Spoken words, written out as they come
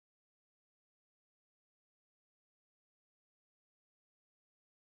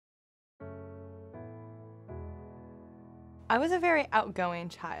I was a very outgoing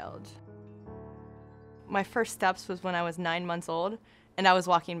child. My first steps was when I was 9 months old, and I was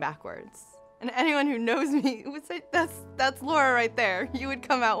walking backwards. And anyone who knows me would say, that's Laura right there. You would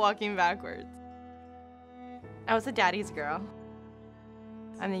come out walking backwards. I was a daddy's girl.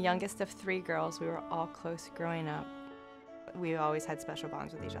 I'm the youngest of 3 girls. We were all close growing up. We always had special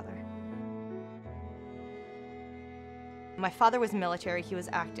bonds with each other. My father was military, he was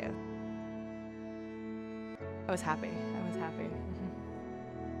active. I was happy, I was happy.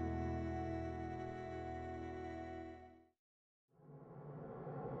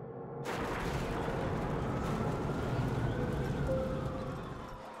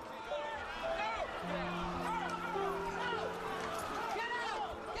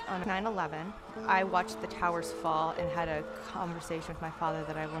 On 9/11, I watched the towers fall and had a conversation with my father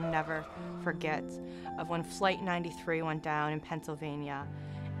that I will never forget, of when Flight 93 went down in Pennsylvania,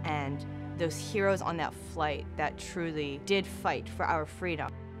 and those heroes on that flight that truly did fight for our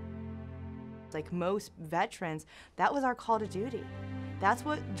freedom. Like most veterans, that was our call to duty. That's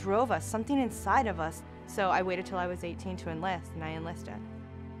what drove us, something inside of us. So I waited till I was 18 to enlist, and I enlisted.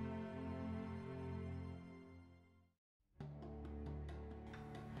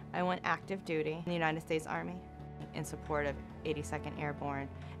 I went active duty in the United States Army in support of 82nd Airborne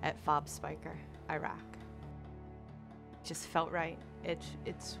at FOB Spiker, Iraq. It just felt right.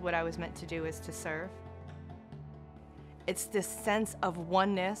 It's what I was meant to do, is to serve. It's this sense of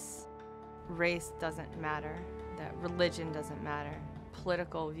oneness. Race doesn't matter, that religion doesn't matter,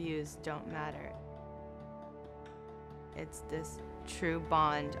 political views don't matter. It's this true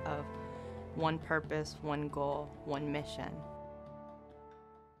bond of one purpose, one goal, one mission.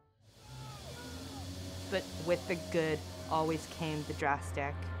 But with the good always came the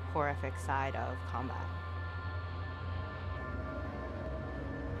drastic, horrific side of combat.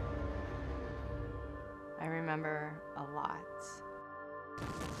 I remember a lot.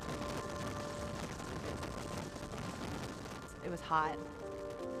 It was hot.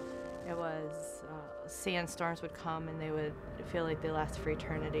 It was, sandstorms would come and they would feel like they last for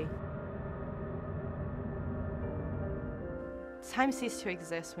eternity. Time ceased to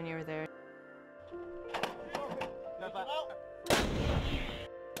exist when you were there.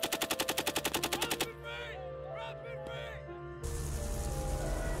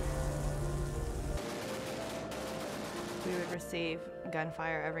 We would receive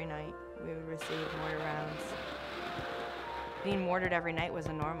gunfire every night. We would receive mortar rounds. Being mortared every night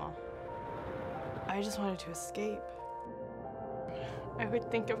wasn't normal. I just wanted to escape. I would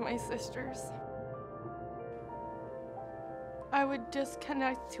think of my sisters. I would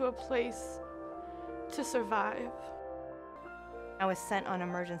disconnect to a place to survive. I was sent on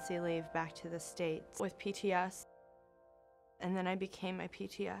emergency leave back to the States with PTS, and then I became my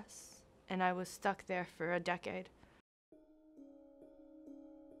PTS, and I was stuck there for a decade.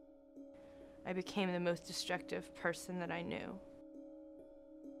 I became the most destructive person that I knew.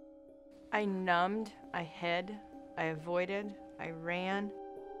 I numbed, I hid, I avoided, I ran.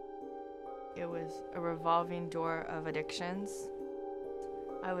 It was a revolving door of addictions.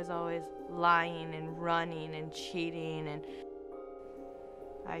 I was always lying and running and cheating, and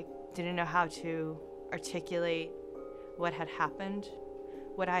I didn't know how to articulate what had happened,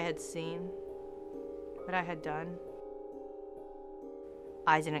 what I had seen, what I had done.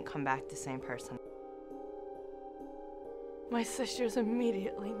 I didn't come back the same person. My sisters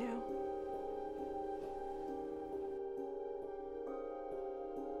immediately knew.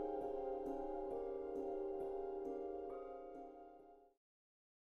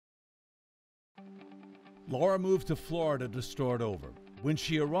 Laura moved to Florida to start over. When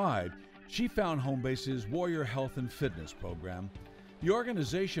she arrived, she found Homebase's Warrior Health and Fitness program. The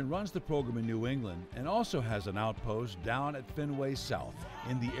organization runs the program in New England and also has an outpost down at Fenway South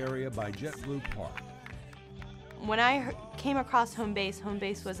in the area by JetBlue Park. When I came across Homebase,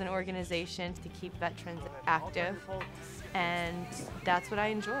 Homebase was an organization to keep veterans active, and that's what I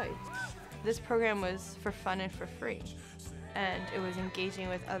enjoyed. This program was for fun and for free, and it was engaging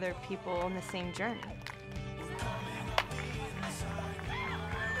with other people on the same journey.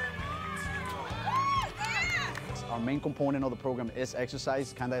 Our main component of the program is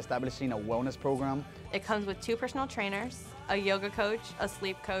exercise, kind of establishing a wellness program. It comes with 2 personal trainers, a yoga coach, a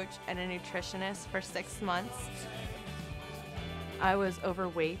sleep coach, and a nutritionist for 6 months. I was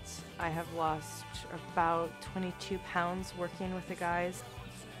overweight. I have lost about 22 pounds working with the guys.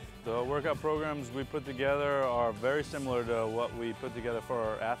 The workout programs we put together are very similar to what we put together for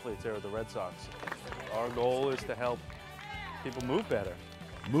our athletes here at the Red Sox. Our goal is to help people move better.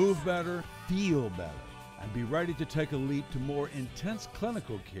 Move better, feel better, and be ready to take a leap to more intense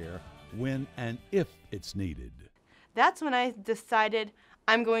clinical care when and if it's needed. That's when I decided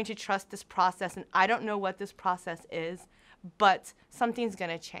I'm going to trust this process, and I don't know what this process is, but something's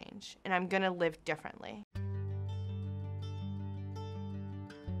gonna change, and I'm gonna live differently.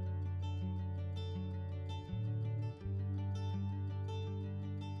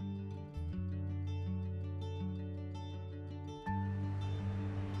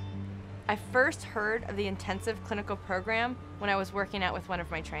 I first heard of the intensive clinical program when I was working out with one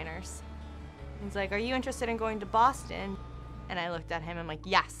of my trainers. He's like, "Are you interested in going to Boston?" And I looked at him and I'm like,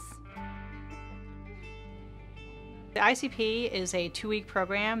 "Yes." The ICP is a 2-week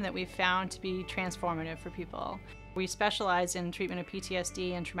program that we've found to be transformative for people. We specialize in treatment of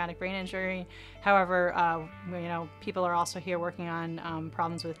PTSD and traumatic brain injury. However, people are also here working on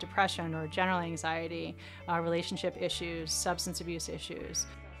problems with depression or general anxiety, relationship issues, substance abuse issues.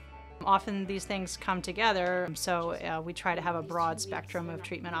 Often these things come together, so we try to have a broad spectrum of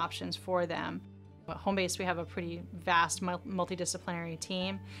treatment options for them. At Homebase, we have a pretty vast multidisciplinary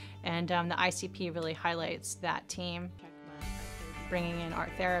team, and the ICP really highlights that team. Bringing in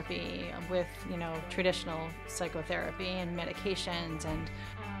art therapy with, traditional psychotherapy and medications,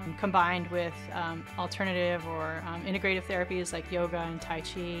 and combined with alternative or integrative therapies like yoga and Tai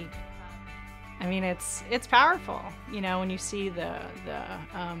Chi. I mean, it's powerful, when you see the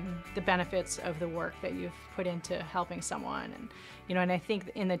benefits of the work that you've put into helping someone, and I think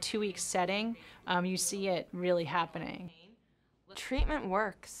in the 2-week setting, you see it really happening. Treatment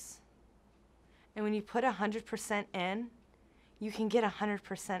works, and when you put 100% in, you can get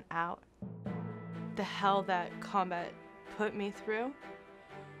 100% out. The hell that combat put me through,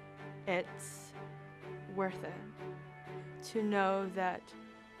 it's worth it to know that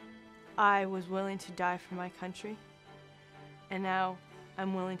I was willing to die for my country, and now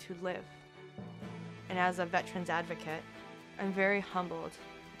I'm willing to live. And as a veterans advocate, I'm very humbled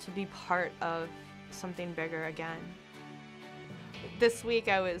to be part of something bigger again. This week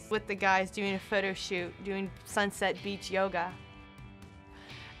I was with the guys doing a photo shoot, doing sunset beach yoga.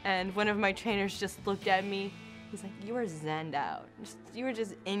 And one of my trainers just looked at me. He's like, "You are zenned out. You were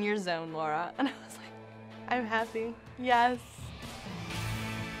just in your zone, Laura." And I was like, "I'm happy. Yes."